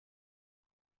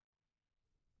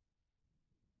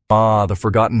Ah, the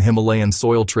forgotten Himalayan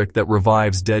soil trick that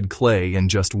revives dead clay in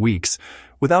just weeks,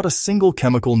 without a single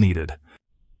chemical needed.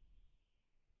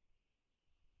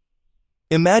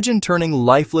 Imagine turning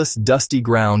lifeless, dusty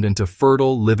ground into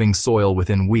fertile, living soil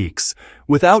within weeks,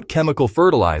 without chemical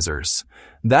fertilizers.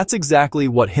 That's exactly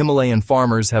what Himalayan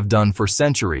farmers have done for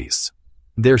centuries.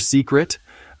 Their secret?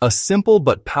 A simple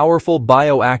but powerful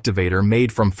bioactivator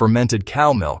made from fermented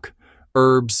cow milk,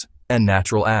 herbs, and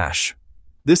natural ash.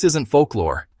 This isn't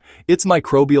folklore. It's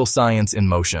microbial science in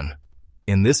motion.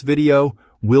 In this video,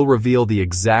 we'll reveal the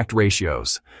exact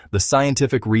ratios, the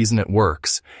scientific reason it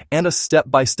works, and a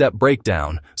step-by-step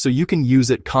breakdown so you can use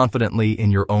it confidently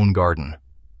in your own garden.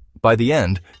 By the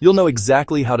end, you'll know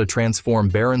exactly how to transform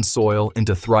barren soil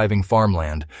into thriving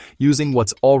farmland using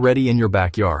what's already in your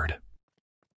backyard.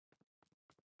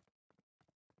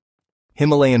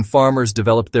 Himalayan farmers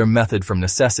developed their method from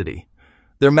necessity.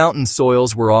 Their mountain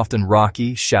soils were often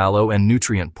rocky, shallow, and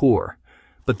nutrient-poor,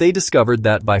 but they discovered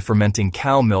that by fermenting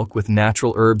cow milk with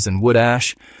natural herbs and wood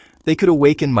ash, they could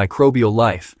awaken microbial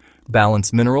life,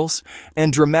 balance minerals,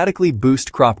 and dramatically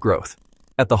boost crop growth.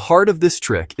 At the heart of this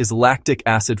trick is lactic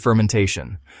acid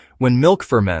fermentation. When milk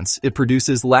ferments, it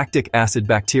produces lactic acid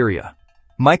bacteria,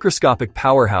 microscopic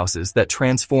powerhouses that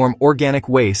transform organic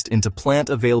waste into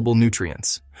plant-available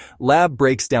nutrients. Lab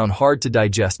breaks down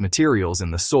hard-to-digest materials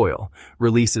in the soil,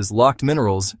 releases locked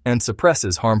minerals, and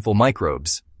suppresses harmful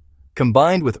microbes.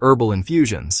 Combined with herbal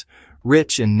infusions,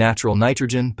 rich in natural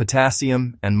nitrogen,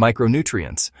 potassium, and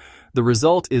micronutrients, the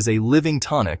result is a living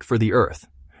tonic for the earth.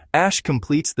 Ash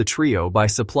completes the trio by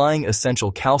supplying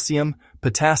essential calcium,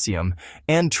 potassium,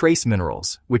 and trace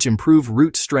minerals, which improve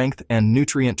root strength and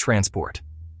nutrient transport.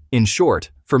 In short,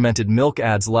 fermented milk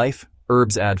adds life,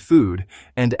 herbs add food,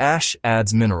 and ash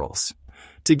adds minerals.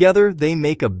 Together, they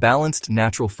make a balanced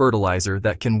natural fertilizer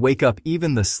that can wake up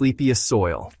even the sleepiest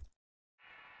soil.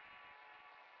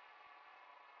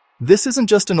 This isn't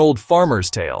just an old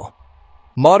farmer's tale.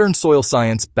 Modern soil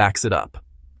science backs it up.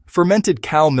 Fermented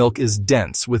cow milk is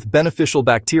dense with beneficial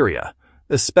bacteria,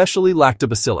 especially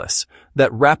lactobacillus,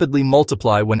 that rapidly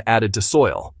multiply when added to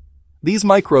soil. These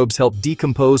microbes help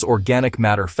decompose organic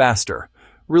matter faster,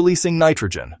 releasing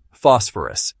nitrogen,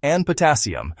 phosphorus, and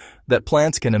potassium that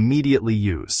plants can immediately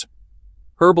use.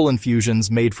 Herbal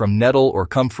infusions made from nettle or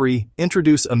comfrey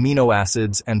introduce amino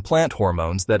acids and plant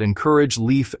hormones that encourage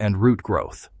leaf and root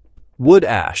growth. Wood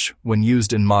ash, when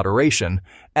used in moderation,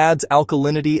 adds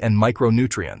alkalinity and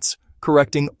micronutrients,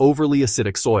 correcting overly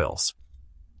acidic soils.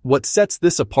 What sets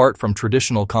this apart from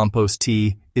traditional compost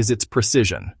tea is its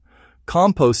precision.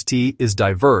 Compost tea is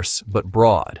diverse but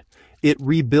broad. It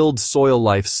rebuilds soil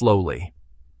life slowly.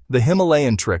 The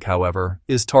Himalayan trick, however,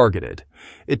 is targeted.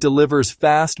 It delivers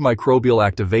fast microbial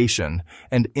activation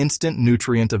and instant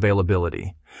nutrient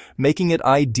availability, making it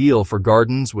ideal for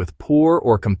gardens with poor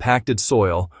or compacted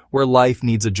soil where life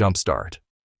needs a jumpstart.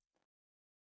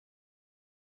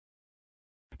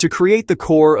 To create the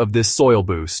core of this soil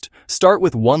boost, start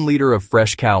with 1 liter of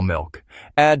fresh cow milk.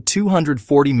 Add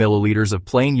 240 milliliters of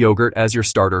plain yogurt as your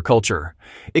starter culture.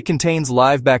 It contains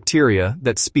live bacteria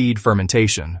that speed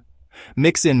fermentation.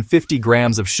 Mix in 50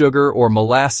 grams of sugar or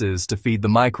molasses to feed the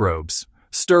microbes.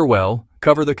 Stir well,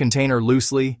 cover the container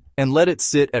loosely, and let it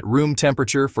sit at room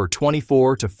temperature for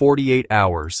 24 to 48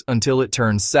 hours until it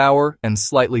turns sour and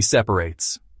slightly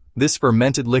separates. This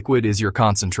fermented liquid is your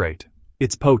concentrate.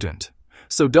 It's potent,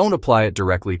 so don't apply it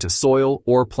directly to soil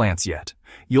or plants yet.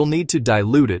 You'll need to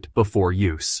dilute it before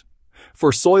use.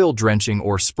 For soil drenching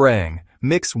or spraying,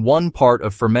 mix 1 part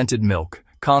of fermented milk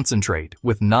concentrate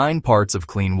with 9 parts of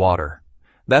clean water.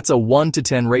 That's a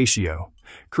 1-to-10 ratio,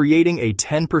 creating a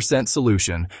 10%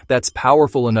 solution that's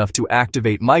powerful enough to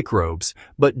activate microbes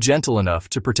but gentle enough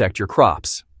to protect your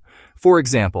crops. For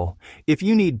example, if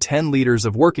you need 10 liters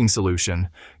of working solution,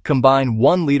 combine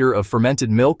 1 liter of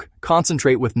fermented milk,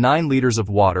 concentrate with 9 liters of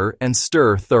water, and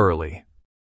stir thoroughly.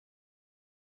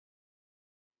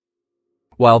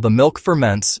 While the milk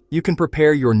ferments, you can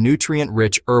prepare your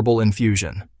nutrient-rich herbal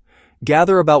infusion.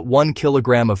 Gather about 1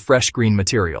 kilogram of fresh green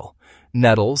material,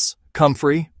 nettles,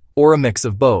 comfrey, or a mix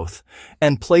of both,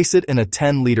 and place it in a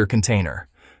 10-liter container.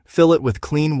 Fill it with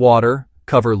clean water,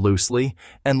 cover loosely,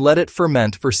 and let it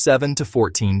ferment for 7 to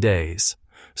 14 days.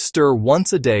 Stir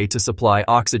once a day to supply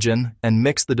oxygen and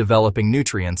mix the developing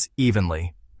nutrients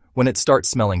evenly. When it starts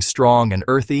smelling strong and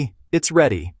earthy, it's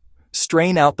ready.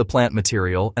 Strain out the plant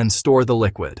material and store the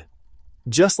liquid.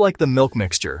 Just like the milk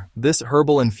mixture, this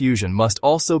herbal infusion must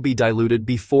also be diluted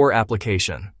before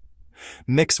application.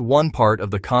 Mix 1 part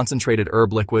of the concentrated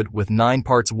herb liquid with 9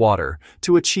 parts water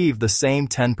to achieve the same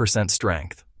 10%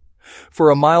 strength. For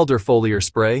a milder foliar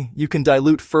spray, you can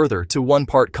dilute further to 1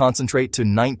 part concentrate to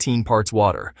 19 parts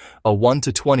water, a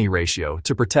 1:20 ratio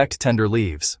to protect tender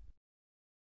leaves.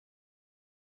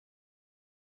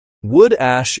 Wood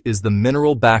ash is the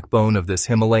mineral backbone of this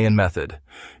Himalayan method.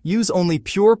 Use only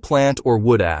pure plant or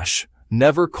wood ash,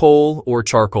 never coal or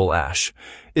charcoal ash.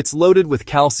 It's loaded with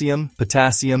calcium,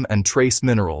 potassium, and trace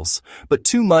minerals, but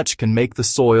too much can make the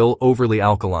soil overly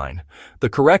alkaline. The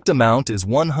correct amount is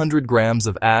 100 grams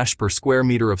of ash per square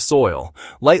meter of soil,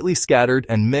 lightly scattered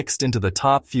and mixed into the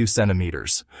top few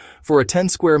centimeters. For a 10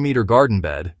 square meter garden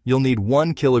bed, you'll need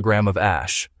 1 kilogram of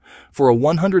ash. For a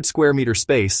 100 square meter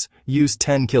space, use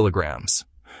 10 kilograms.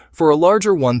 For a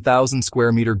larger 1,000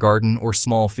 square meter garden or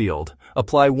small field,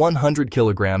 apply 100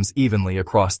 kilograms evenly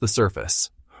across the surface.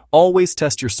 Always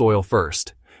test your soil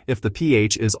first. If the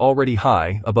pH is already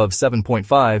high, above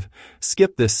 7.5,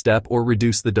 skip this step or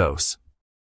reduce the dose.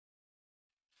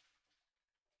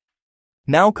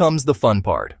 Now comes the fun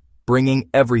part, bringing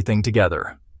everything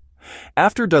together.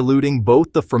 After diluting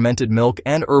both the fermented milk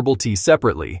and herbal tea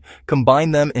separately,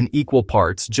 combine them in equal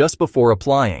parts just before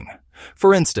applying.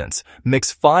 For instance,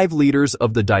 mix 5 liters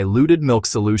of the diluted milk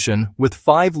solution with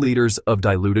 5 liters of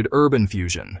diluted herb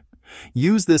infusion.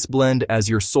 Use this blend as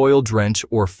your soil drench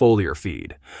or foliar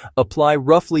feed. Apply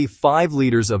roughly 5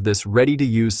 liters of this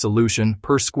ready-to-use solution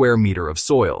per square meter of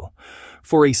soil.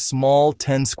 For a small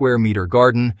 10 square meter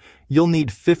garden, you'll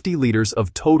need 50 liters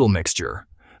of total mixture,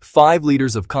 5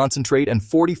 liters of concentrate and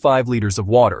 45 liters of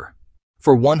water.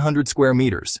 For 100 square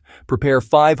meters, prepare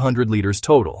 500 liters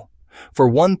total. For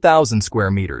 1,000 square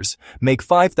meters, make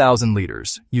 5,000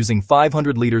 liters, using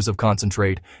 500 liters of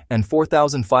concentrate and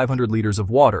 4,500 liters of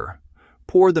water.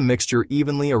 Pour the mixture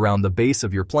evenly around the base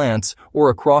of your plants or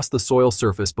across the soil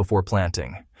surface before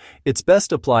planting. It's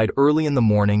best applied early in the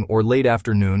morning or late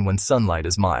afternoon when sunlight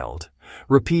is mild.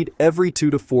 Repeat every 2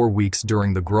 to 4 weeks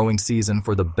during the growing season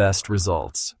for the best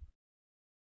results.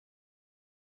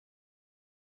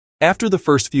 After the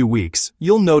first few weeks,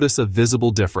 you'll notice a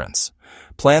visible difference.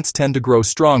 Plants tend to grow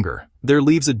stronger, their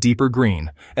leaves a deeper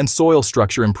green, and soil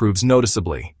structure improves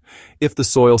noticeably. If the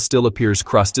soil still appears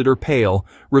crusted or pale,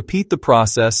 repeat the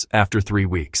process after 3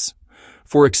 weeks.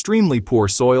 For extremely poor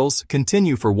soils,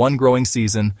 continue for 1 growing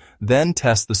season, then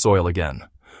test the soil again.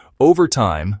 Over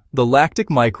time, the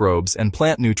lactic microbes and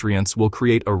plant nutrients will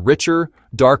create a richer,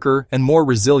 darker, and more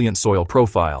resilient soil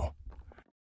profile.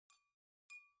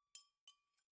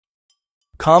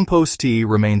 Compost tea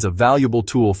remains a valuable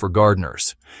tool for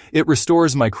gardeners. It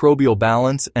restores microbial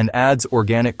balance and adds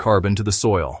organic carbon to the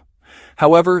soil.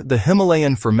 However, the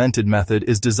Himalayan fermented method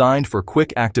is designed for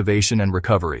quick activation and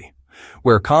recovery.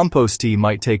 Where compost tea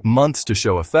might take months to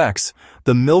show effects,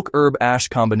 the milk-herb-ash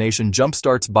combination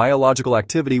jumpstarts biological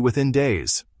activity within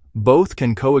days. Both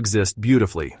can coexist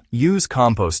beautifully. Use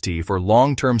compost tea for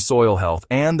long-term soil health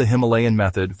and the Himalayan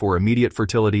method for immediate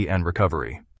fertility and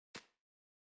recovery.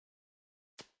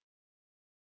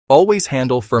 Always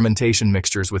handle fermentation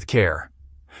mixtures with care.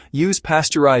 Use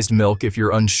pasteurized milk if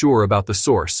you're unsure about the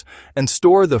source, and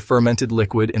store the fermented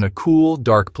liquid in a cool,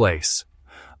 dark place.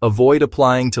 Avoid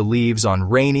applying to leaves on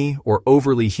rainy or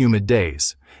overly humid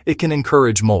days. It can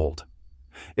encourage mold.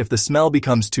 If the smell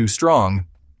becomes too strong,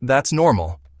 that's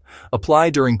normal. Apply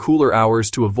during cooler hours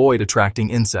to avoid attracting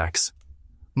insects.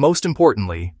 Most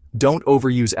importantly, don't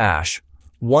overuse ash.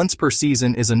 Once per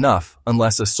season is enough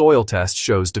unless a soil test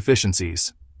shows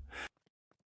deficiencies.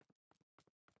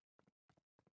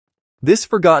 This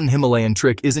forgotten Himalayan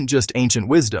trick isn't just ancient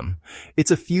wisdom, it's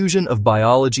a fusion of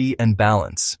biology and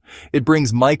balance. It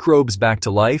brings microbes back to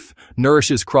life,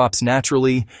 nourishes crops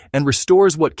naturally, and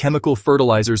restores what chemical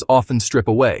fertilizers often strip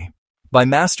away. By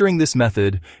mastering this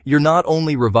method, you're not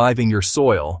only reviving your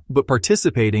soil, but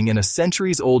participating in a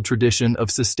centuries-old tradition of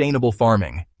sustainable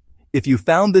farming. If you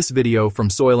found this video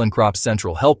from Soil and Crops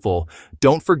Central helpful,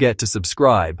 don't forget to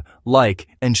subscribe, like,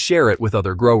 and share it with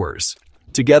other growers.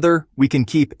 Together, we can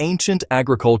keep ancient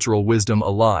agricultural wisdom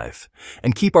alive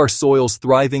and keep our soils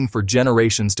thriving for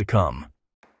generations to come.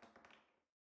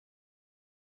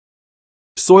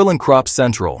 Soil and Crops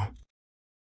Central.